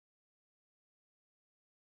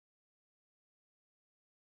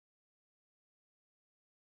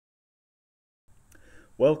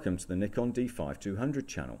Welcome to the Nikon D5200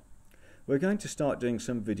 channel. We're going to start doing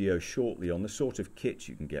some videos shortly on the sort of kit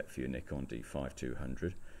you can get for your Nikon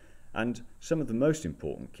D5200, and some of the most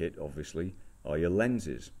important kit obviously are your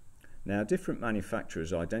lenses. Now, different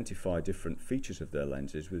manufacturers identify different features of their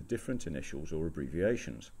lenses with different initials or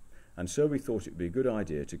abbreviations, and so we thought it would be a good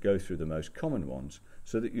idea to go through the most common ones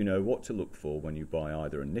so that you know what to look for when you buy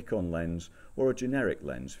either a Nikon lens or a generic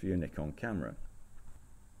lens for your Nikon camera.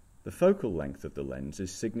 The focal length of the lens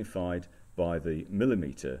is signified by the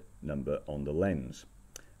millimeter number on the lens,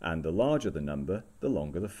 and the larger the number, the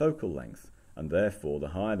longer the focal length, and therefore the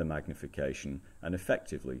higher the magnification, and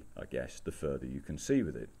effectively, I guess, the further you can see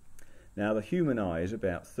with it. Now, the human eye is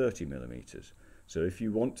about 30 millimeters, so if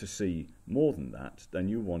you want to see more than that, then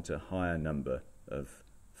you want a higher number of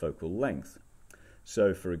focal length.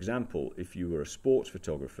 So, for example, if you were a sports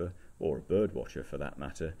photographer, or a bird watcher for that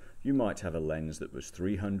matter, you might have a lens that was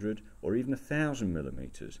 300 or even 1000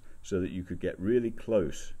 millimeters, so that you could get really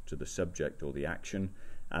close to the subject or the action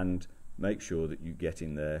and make sure that you get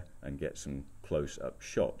in there and get some close-up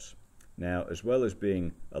shots. Now, as well as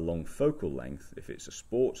being a long focal length, if it's a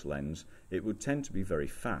sports lens, it would tend to be very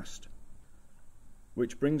fast.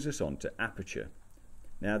 Which brings us on to aperture.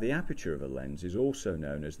 Now, the aperture of a lens is also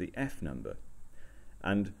known as the f number,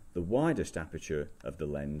 and the widest aperture of the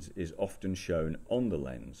lens is often shown on the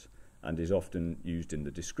lens and is often used in the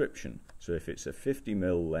description. So if it's a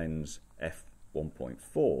 50mm lens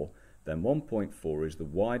f1.4, then 1.4 is the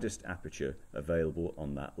widest aperture available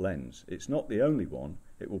on that lens. It's not the only one,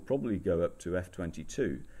 it will probably go up to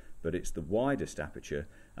f22, but it's the widest aperture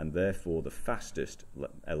and therefore the fastest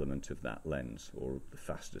element of that lens, or the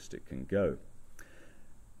fastest it can go.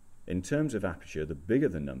 In terms of aperture, the bigger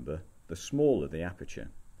the number, the smaller the aperture.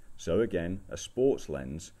 So again, a sports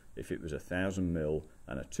lens, if it was 1000mm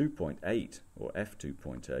and a 2.8 or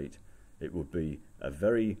f2.8, it would be a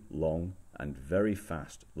very long and very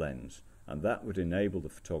fast lens, and that would enable the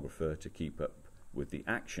photographer to keep up with the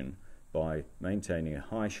action by maintaining a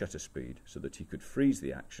high shutter speed so that he could freeze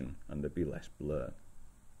the action and there'd be less blur.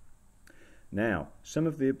 Now, some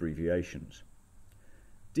of the abbreviations.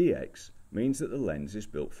 DX means that the lens is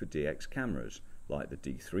built for DX cameras, like the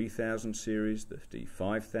D3000 series, the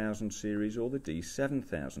D5000 series, or the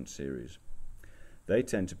D7000 series. They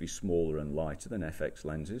tend to be smaller and lighter than FX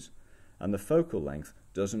lenses, and the focal length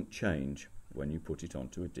doesn't change when you put it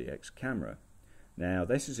onto a DX camera. Now,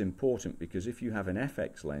 this is important because if you have an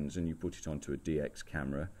FX lens and you put it onto a DX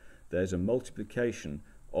camera, there's a multiplication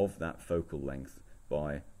of that focal length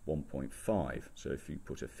by 1.5. So if you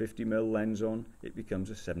put a 50mm lens on, it becomes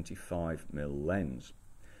a 75mm lens.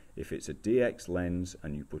 If it's a DX lens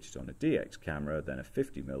and you put it on a DX camera, then a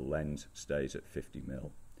 50mm lens stays at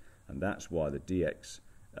 50mm. And that's why the DX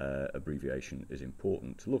abbreviation is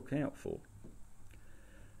important to look out for.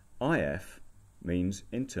 IF means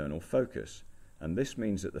internal focus, and this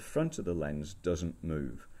means that the front of the lens doesn't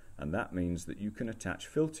move, and that means that you can attach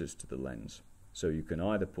filters to the lens. So you can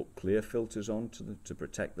either put clear filters on to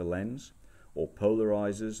protect the lens, or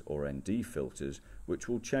polarizers or ND filters, which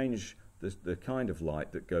will change the kind of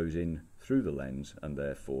light that goes in through the lens and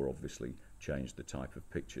therefore obviously change the type of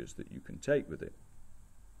pictures that you can take with it.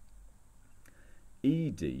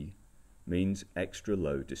 ED means extra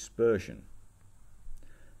low dispersion.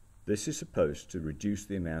 This is supposed to reduce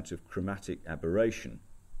the amount of chromatic aberration,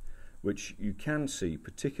 which you can see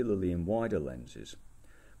particularly in wider lenses.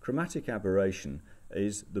 Chromatic aberration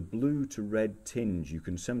is the blue to red tinge you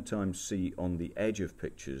can sometimes see on the edge of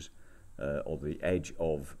pictures, or the edge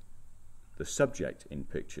of the subject in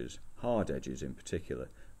pictures, hard edges in particular,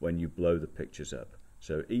 when you blow the pictures up.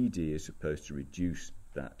 So ED is supposed to reduce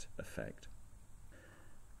that effect.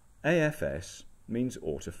 AFS means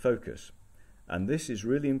autofocus, and this is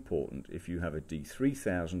really important if you have a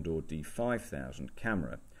D3000 or D5000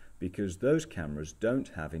 camera, because those cameras don't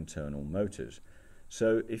have internal motors.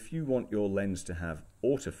 So if you want your lens to have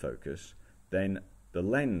autofocus, then the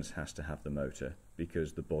lens has to have the motor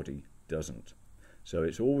because the body doesn't. So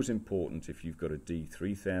it's always important, if you've got a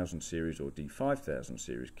D3000 series or D5000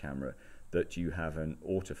 series camera, that you have an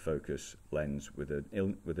autofocus lens with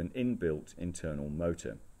an inbuilt internal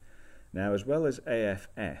motor. Now, as well as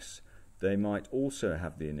AFS, they might also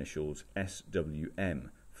have the initials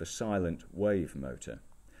SWM for silent wave motor,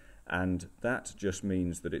 and that just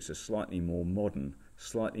means that it's a slightly more modern,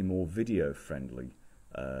 slightly more video friendly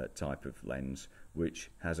type of lens,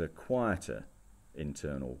 which has a quieter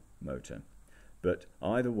internal motor. But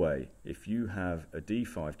either way, if you have a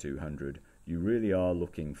D5200, you really are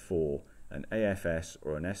looking for an AFS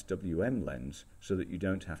or an SWM lens so that you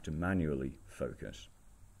don't have to manually focus.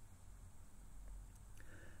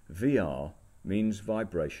 VR means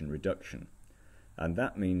vibration reduction, and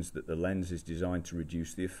that means that the lens is designed to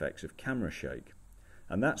reduce the effects of camera shake.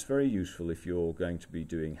 And that's very useful if you're going to be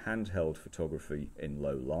doing handheld photography in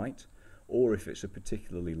low light, or if it's a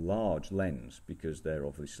particularly large lens, because they're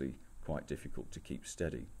obviously quite difficult to keep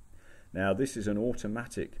steady. Now, this is an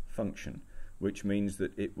automatic function, which means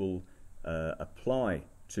that it will apply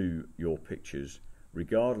to your pictures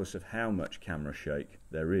regardless of how much camera shake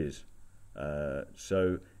there is.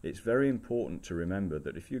 So it's very important to remember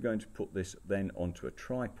that if you're going to put this then onto a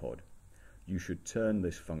tripod, you should turn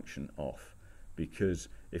this function off, because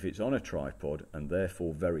if it's on a tripod and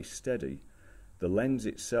therefore very steady, the lens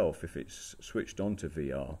itself, if it's switched onto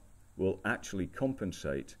VR, will actually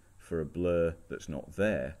compensate for a blur that's not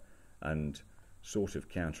there, and sort of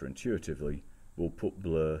counterintuitively will put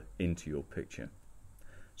blur into your picture.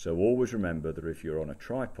 So always remember that if you're on a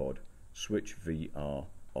tripod, switch VR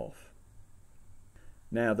off.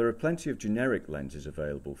 Now, there are plenty of generic lenses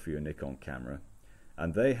available for your Nikon camera,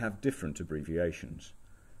 and they have different abbreviations.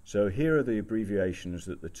 So here are the abbreviations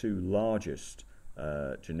that the two largest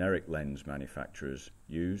generic lens manufacturers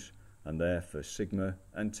use, and they're for Sigma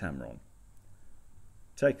and Tamron.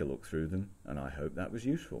 Take a look through them, and I hope that was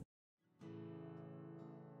useful.